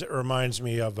because it reminds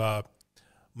me of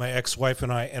my ex-wife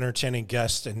and I entertaining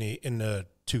guests in the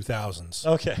 2000s.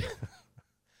 Okay.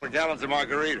 4 gallons of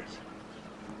margaritas.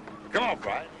 Come on,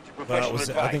 Brian. But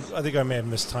I think I may have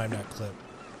mistimed that clip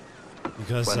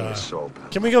because.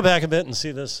 Can we go back a bit and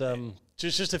see this?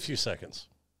 Just a few seconds.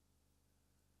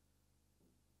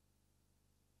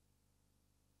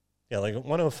 Yeah, like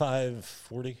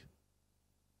 105.40.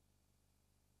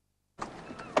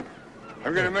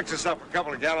 I'm going to mix us up a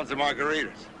couple of gallons of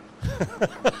margaritas.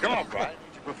 Come on, Brian.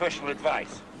 Need your professional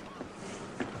advice.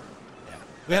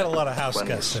 We had a lot of house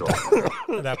guests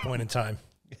at that point in time.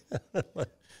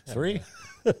 3?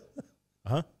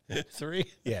 Huh? 3?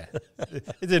 Yeah.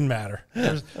 It didn't matter.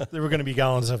 There were going to be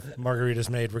gallons of margaritas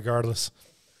made regardless.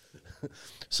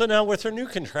 So now with her new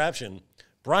contraption,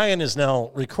 Brian is now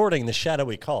recording the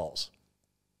shadowy calls.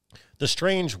 The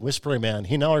strange whispering man,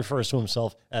 he now refers to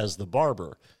himself as the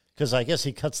barber, because I guess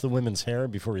he cuts the women's hair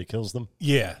before he kills them.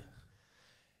 Yeah.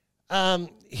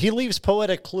 He leaves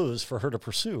poetic clues for her to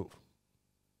pursue.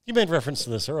 You made reference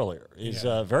to this earlier. He's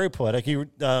very poetic. You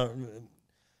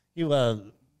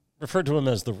referred to him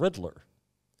as the Riddler,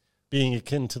 being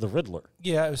akin to the Riddler.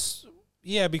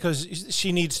 Yeah, because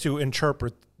she needs to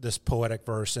interpret this poetic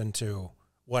verse into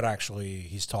what actually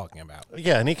he's talking about.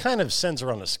 Yeah, and he kind of sends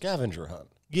her on a scavenger hunt.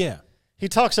 Yeah. He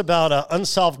talks about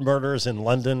unsolved murders in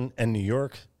London and New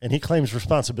York, and he claims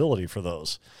responsibility for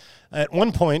those. At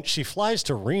one point, she flies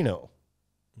to Reno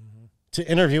to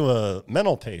interview a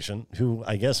mental patient who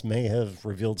I guess may have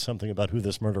revealed something about who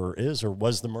this murderer is, or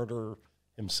was the murderer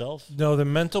himself? No, the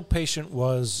mental patient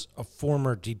was a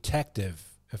former detective,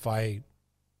 if I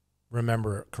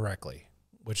remember it correctly,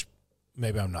 which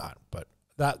maybe I'm not, but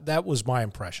that was my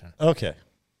impression. Okay.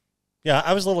 Yeah,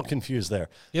 I was a little confused there.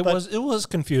 It was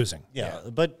confusing. Yeah,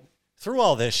 but through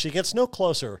all this, she gets no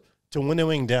closer to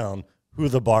winnowing down who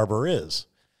the barber is.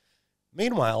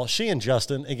 Meanwhile, she and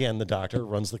Justin, again, the doctor,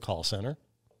 runs the call center.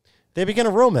 They begin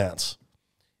a romance,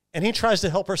 and he tries to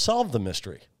help her solve the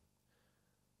mystery.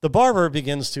 The barber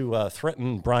begins to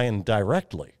threaten Brian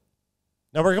directly.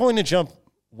 Now, we're going to jump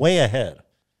way ahead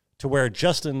to where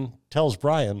Justin tells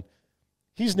Brian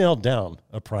he's nailed down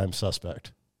a prime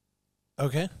suspect.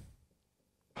 Okay.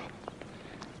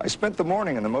 I spent the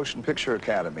morning in the Motion Picture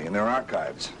Academy in their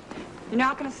archives. You're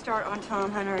not going to start on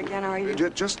Tom Hunter again, are you?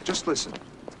 Just listen.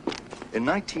 In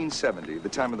 1970, the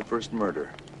time of the first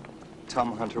murder,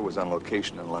 Tom Hunter was on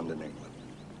location in London, England.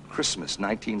 Christmas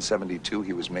 1972,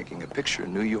 he was making a picture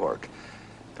in New York.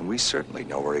 And we certainly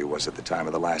know where he was at the time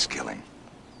of the last killing.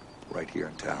 Right here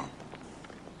in town.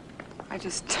 I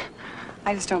just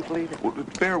don't believe it. Well,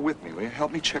 bear with me, will you?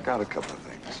 Help me check out a couple of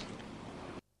things.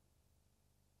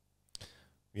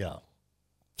 Yeah.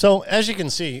 So, as you can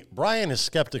see, Brian is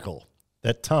skeptical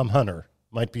that Tom Hunter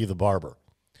might be the barber,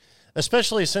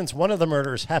 especially since one of the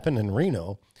murders happened in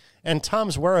Reno, and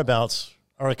Tom's whereabouts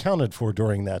are accounted for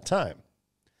during that time.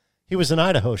 He was in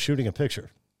Idaho shooting a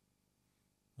picture.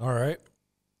 All right.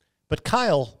 But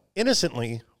Kyle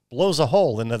innocently blows a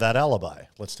hole into that alibi.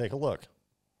 Let's take a look.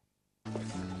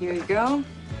 Here you go.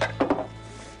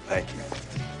 Thank you.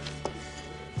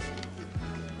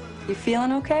 You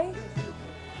feeling okay?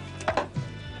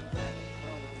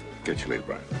 Get you later,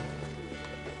 Brian.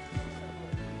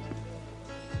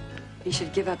 He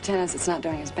should give up tennis. It's not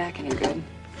doing his back any good.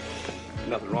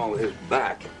 Nothing wrong with his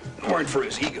back. Weren't for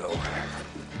his ego.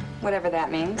 Whatever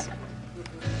that means.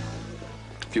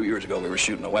 A few years ago, we were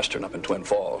shooting a Western up in Twin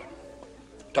Falls.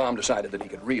 Tom decided that he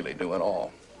could really do it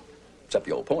all. Except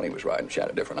the old pony was riding. She had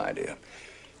a different idea.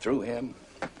 Threw him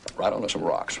right onto some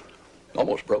rocks.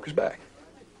 Almost broke his back.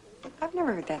 I've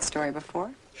never heard that story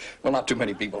before. Well, not too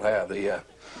many people have. The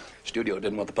studio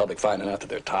didn't want the public finding out that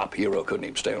their top hero couldn't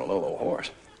even stay on a low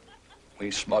horse.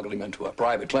 We smuggled him into a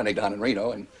private clinic down in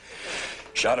Reno and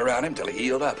shot around him till he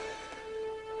healed up.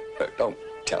 Don't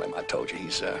tell him I told you.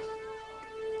 He's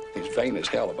vain as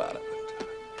hell about it.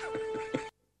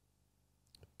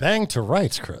 Bang to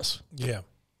rights, Chris. Yeah.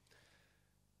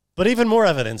 But even more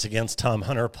evidence against Tom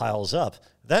Hunter piles up.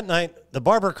 That night, the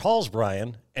barber calls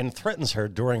Brian and threatens her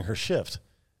during her shift,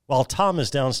 while Tom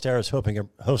is downstairs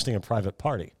hosting a private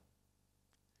party.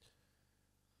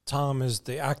 Tom is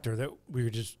the actor that we were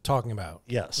just talking about.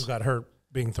 Yes. Who got hurt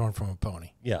being thrown from a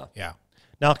pony. Yeah. Yeah.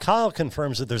 Now, Kyle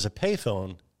confirms that there's a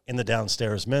payphone in the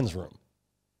downstairs men's room.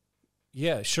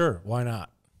 Yeah, sure. Why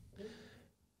not?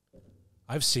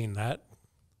 I've seen that.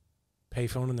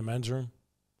 Payphone in the men's room.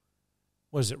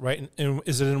 What is it, right?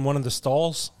 Is it in one of the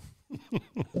stalls?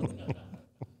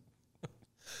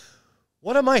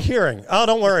 What am I hearing? Oh,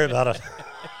 don't worry about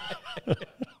it.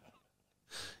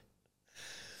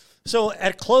 So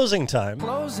at closing time,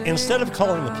 instead of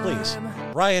calling the police,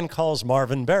 Brian calls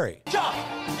Marvin Berry. Chuck,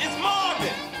 it's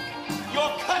Marvin!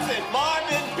 Your cousin,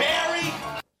 Marvin Berry!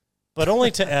 But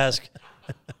only to ask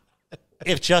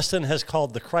if Justin has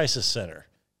called the crisis center.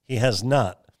 He has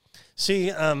not.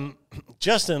 See,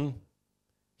 Justin,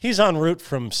 he's en route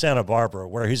from Santa Barbara,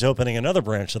 where he's opening another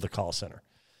branch of the call center.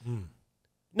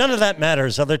 None of that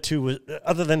matters other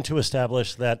than to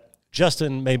establish that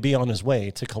Justin may be on his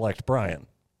way to collect Brian.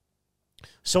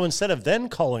 So instead of then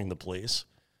calling the police,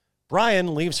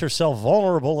 Brian leaves herself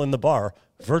vulnerable in the bar,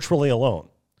 virtually alone.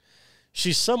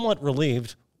 She's somewhat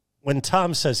relieved when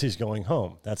Tom says he's going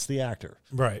home. That's the actor,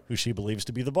 right, who she believes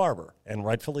to be the barber, and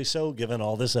rightfully so, given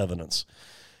all this evidence.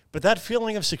 But that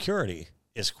feeling of security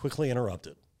is quickly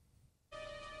interrupted.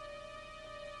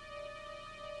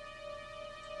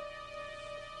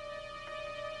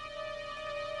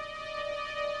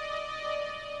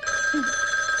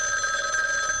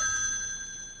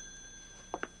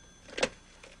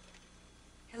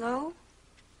 Hello?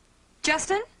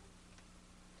 Justin?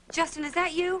 Justin, is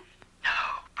that you? No,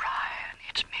 Brian,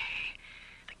 it's me.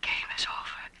 The game is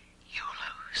over. You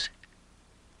lose.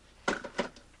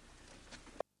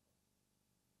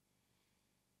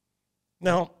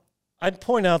 Now, I'd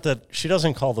point out that she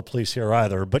doesn't call the police here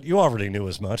either, but you already knew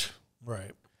as much.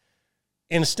 Right.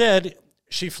 Instead,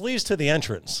 she flees to the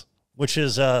entrance, which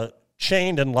is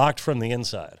chained and locked from the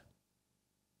inside.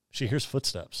 She hears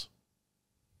footsteps.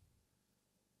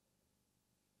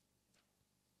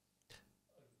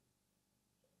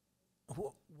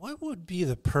 What would be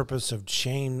the purpose of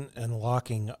chain and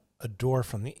locking a door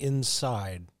from the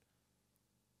inside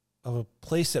of a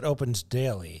place that opens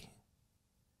daily?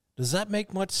 Does that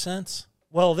make much sense?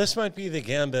 Well, this might be the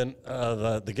gambit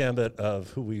of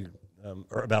who we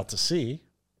are about to see.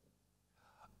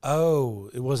 Oh,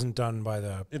 it wasn't done by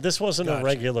the... This wasn't a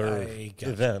regular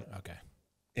event. Okay.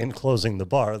 In closing the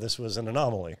bar, this was an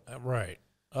anomaly. Right.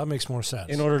 That makes more sense.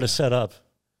 In order to set up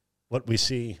what we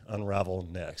see unravel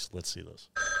next. Let's see this.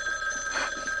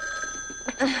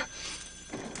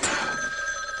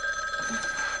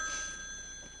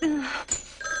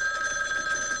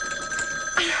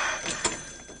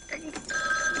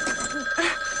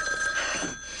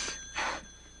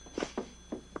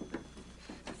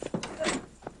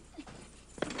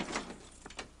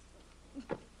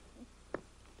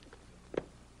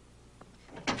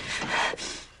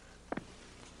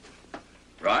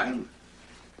 Brian?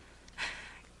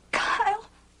 Kyle,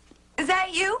 is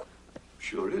that you?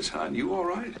 Sure is, hon. You all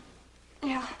right?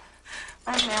 Yeah,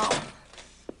 I'm out.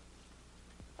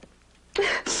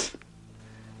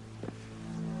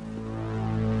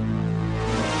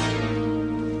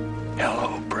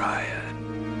 Hello, Brian.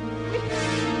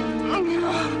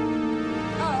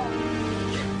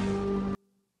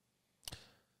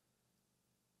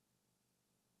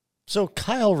 So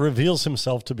Kyle reveals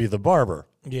himself to be the barber.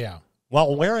 Yeah.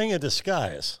 While wearing a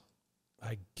disguise.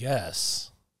 I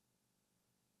guess.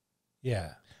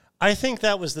 Yeah. I think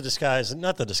that was the disguise,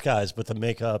 not the disguise, but the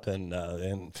makeup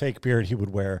and fake beard he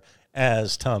would wear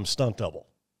as Tom's stunt double.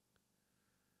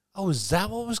 Oh, is that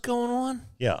what was going on?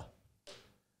 Yeah.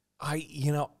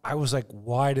 I was like,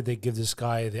 why did they give this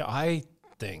guy the eye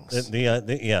things? The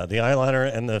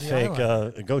eyeliner and the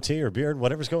fake goatee or beard,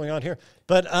 whatever's going on here.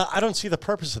 But I don't see the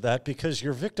purpose of that because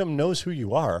your victim knows who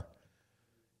you are.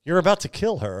 You're about to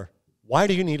kill her. Why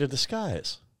do you need a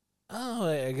disguise? Oh,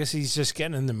 I guess he's just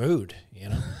getting in the mood, you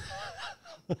know?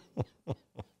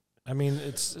 I mean,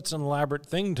 it's an elaborate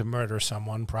thing to murder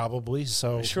someone, probably.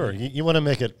 So sure, you want to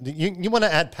make it. You want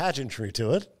to add pageantry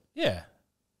to it. Yeah,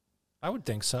 I would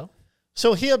think so.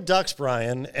 So he abducts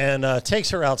Brian and takes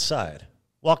her outside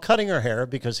while cutting her hair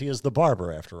because he is the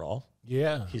barber, after all.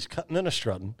 Yeah, he's cutting and a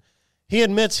strutting. He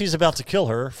admits he's about to kill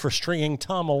her for stringing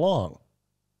Tom along.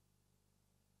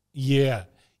 Yeah.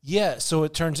 Yeah, so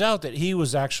it turns out that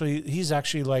he's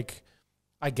actually like,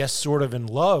 I guess, sort of in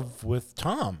love with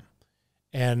Tom.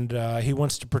 And he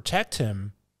wants to protect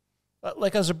him.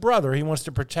 Like as a brother, he wants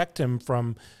to protect him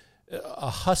from a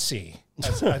hussy,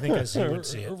 I think as he would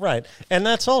see it. Right. And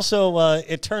that's also,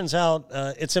 it turns out,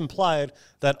 it's implied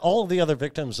that all of the other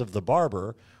victims of the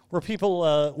barber were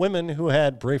people, women who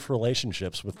had brief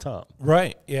relationships with Tom.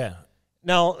 Right, yeah.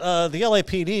 Now, the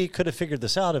LAPD could have figured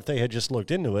this out if they had just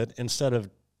looked into it instead of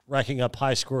racking up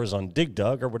high scores on Dig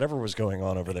Dug or whatever was going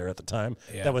on over there at the time.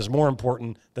 Yeah. That was more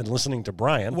important than listening to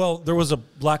Brian. Well, there was a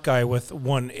black guy with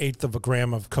 1/8 of a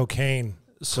gram of cocaine,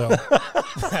 so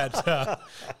that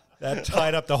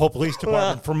tied up the whole police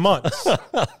department for months.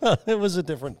 It was a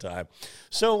different time.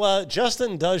 So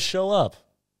Justin does show up.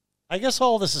 I guess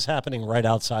all this is happening right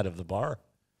outside of the bar.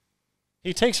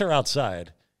 He takes her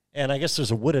outside, and I guess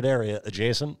there's a wooded area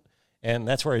adjacent, and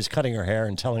that's where he's cutting her hair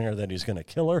and telling her that he's going to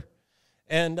kill her.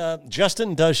 And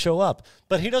Justin does show up,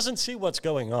 but he doesn't see what's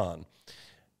going on.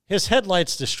 His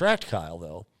headlights distract Kyle,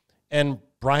 though, and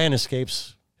Brian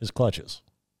escapes his clutches.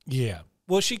 Yeah.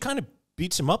 Well, she kind of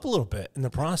beats him up a little bit in the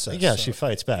process. Yeah, so. she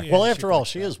fights back. Yeah, well, after all,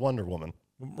 she is Wonder Woman.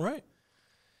 Right.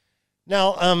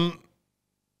 Now,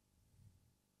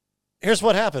 here's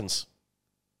what happens.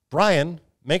 Brian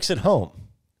makes it home,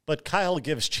 but Kyle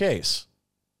gives chase.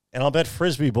 And I'll bet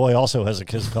Frisbee Boy also has a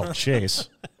kid called Chase.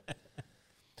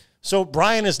 So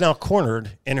Brian is now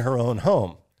cornered in her own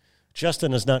home.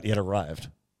 Justin has not yet arrived.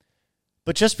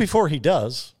 But just before he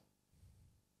does,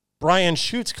 Brian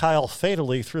shoots Kyle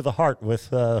fatally through the heart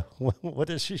with, what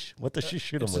does she shoot him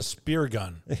with? It's a spear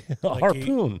gun. A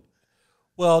harpoon.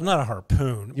 Well, not a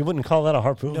harpoon. You wouldn't call that a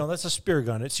harpoon? No, that's a spear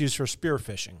gun. It's used for spear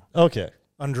fishing. Okay.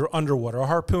 Underwater. A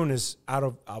harpoon is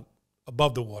out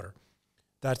above the water.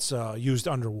 That's used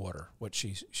underwater, what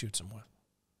she shoots him with.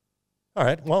 All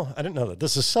right. Well, I didn't know that.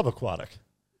 This is subaquatic.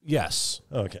 Yes.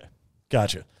 Okay.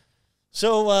 Gotcha.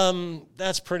 So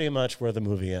that's pretty much where the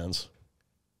movie ends.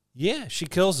 Yeah, she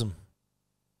kills him.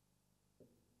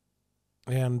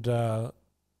 And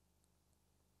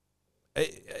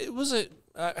it was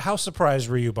how surprised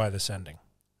were you by this ending?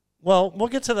 Well, we'll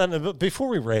get to that in a bit before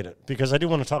we rate it, because I do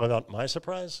want to talk about my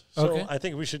surprise. So Okay. I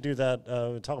think we should do that,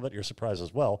 talk about your surprise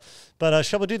as well. But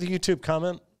shall we do the YouTube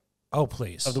comment? Oh,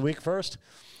 please. Of the week first?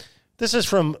 This is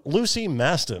from Lucy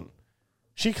Maston.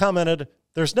 She commented,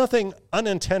 "There's nothing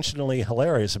unintentionally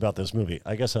hilarious about this movie."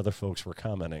 I guess other folks were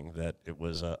commenting that it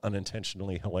was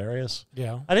unintentionally hilarious.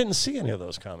 Yeah. I didn't see any of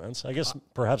those comments. I guess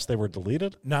perhaps they were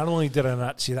deleted. Not only did I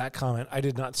not see that comment, I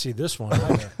did not see this one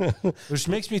either. Which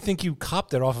makes me think you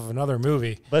copped it off of another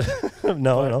movie. But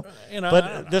no. You know,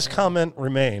 But this comment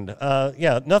remained.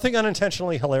 Nothing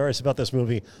unintentionally hilarious about this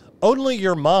movie. Only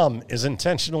your mom is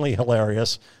intentionally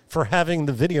hilarious for having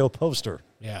the video poster.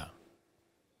 Yeah.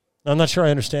 I'm not sure I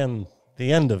understand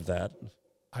the end of that.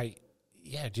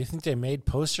 Yeah, do you think they made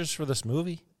posters for this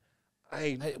movie?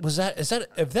 Is that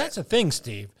if that's a thing,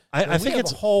 Steve? I think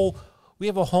it's we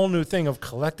have a whole new thing of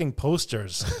collecting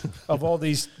posters of all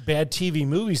these bad TV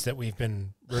movies that we've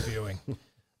been reviewing.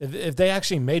 If they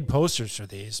actually made posters for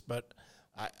these, but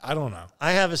I don't know.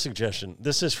 I have a suggestion.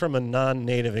 This is from a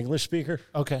non-native English speaker.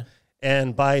 Okay.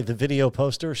 And by the video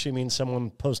poster, she means someone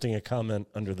posting a comment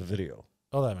under the video.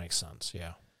 Oh, that makes sense,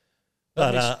 yeah.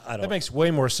 But That makes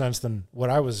way more sense than what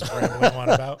I was rambling on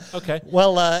about. Okay.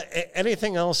 Well,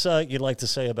 anything else you'd like to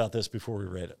say about this before we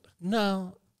rate it?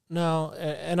 No,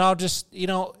 and I'll just, it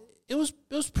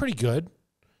was pretty good.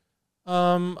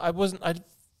 I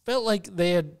felt like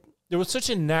there was such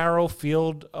a narrow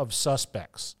field of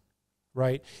suspects,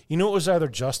 right? It was either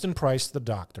Justin Price, the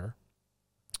doctor,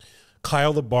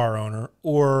 Kyle, the bar owner,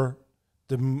 or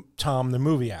Tom, the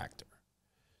movie actor.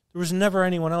 There was never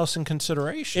anyone else in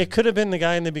consideration. It could have been the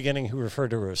guy in the beginning who referred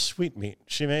to her as sweetmeat.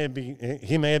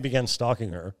 He may have begun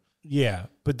stalking her. Yeah,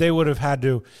 but they would have had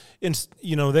to,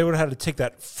 they would have had to take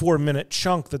that 4-minute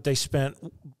chunk that they spent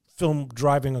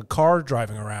driving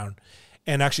around,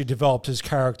 and actually developed his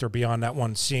character beyond that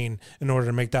one scene in order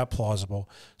to make that plausible.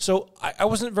 So I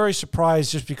wasn't very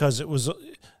surprised just because there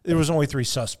was only 3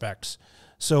 suspects.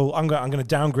 So I'm going to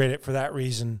downgrade it for that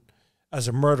reason as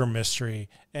a murder mystery,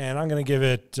 and I'm going to give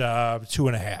it 2.5.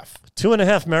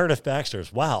 2.5 Meredith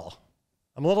Baxters. Wow.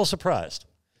 I'm a little surprised.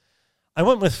 I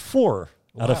went with 4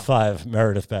 out of 5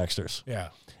 Meredith Baxters. Yeah.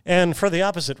 And for the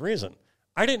opposite reason.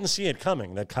 I didn't see it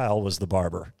coming that Kyle was the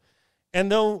barber. And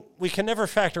though we can never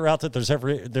factor out that there's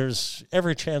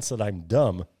every chance that I'm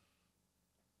dumb,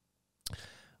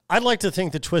 I'd like to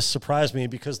think the twist surprised me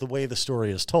because the way the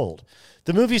story is told.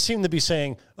 The movie seemed to be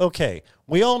saying, okay,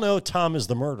 we all know Tom is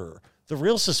the murderer. The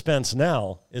real suspense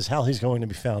now is how he's going to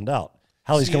be found out,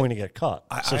 how he's going to get caught.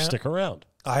 So stick around.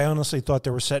 I honestly thought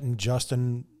they were setting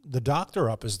Justin, the doctor,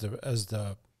 up as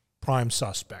the prime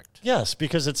suspect. Yes,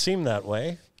 because it seemed that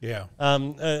way. Yeah.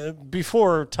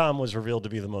 Before Tom was revealed to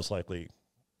be the most likely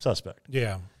suspect.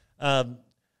 Yeah. I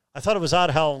thought it was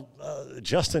odd how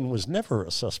Justin was never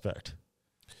a suspect.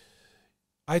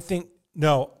 I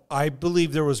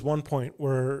believe there was one point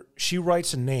where she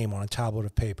writes a name on a tablet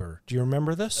of paper. Do you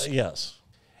remember this? Yes.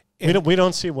 We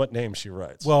don't see what name she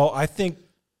writes. Well, I think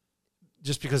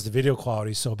just because the video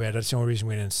quality is so bad, that's the only reason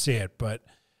we didn't see it. But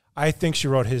I think she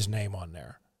wrote his name on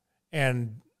there.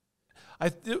 And I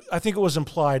think it was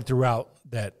implied throughout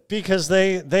that. Because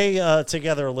they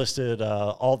together listed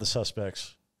all the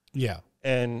suspects. Yeah.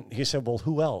 And he said, well,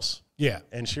 who else? Yeah.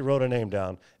 And she wrote a name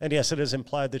down. And yes, it is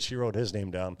implied that she wrote his name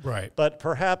down. Right. But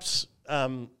perhaps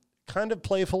kind of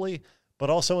playfully, but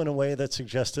also in a way that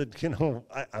suggested,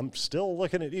 I'm still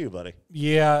looking at you, buddy.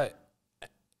 Yeah.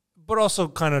 But also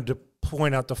kind of to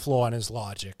point out the flaw in his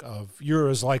logic of you're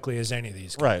as likely as any of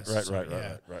these guys. Right.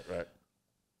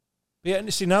 Yeah,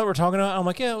 and see, now that we're talking about it, I'm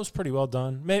like, yeah, it was pretty well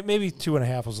done. Maybe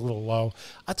 2.5 was a little low.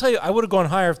 I'll tell you, I would have gone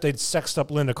higher if they'd sexed up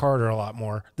Lynda Carter a lot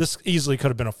more. This easily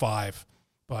could have been a 5,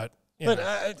 but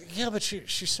but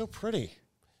she's so pretty.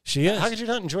 She is. How could you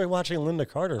not enjoy watching Lynda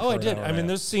Carter? Oh, I did. I mean,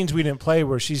 there's scenes we didn't play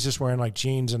where she's just wearing like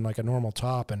jeans and like a normal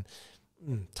top and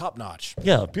top notch.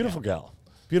 Yeah, beautiful gal.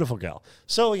 Beautiful gal.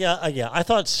 So, I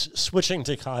thought switching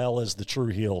to Kyle as the true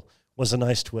heel was a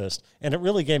nice twist, and it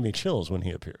really gave me chills when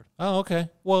he appeared. Oh, okay.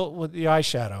 Well, with the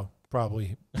eyeshadow,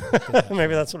 probably.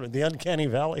 Maybe that's what the uncanny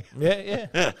valley.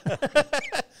 Yeah.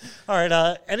 All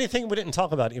right. Anything we didn't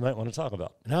talk about you might want to talk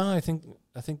about? No, I think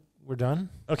we're done.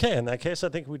 Okay. In that case, I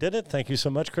think we did it. Thank you so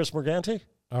much, Chris Morganti.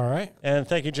 All right. And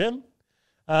thank you, Jim.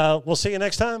 We'll see you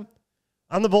next time.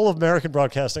 I'm the Bull of American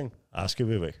Broadcasting. Oski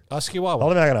Bubi. Oski Wawa.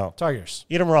 Hold on. Tigers.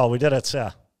 Eat 'em raw. We did it,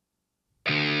 sir.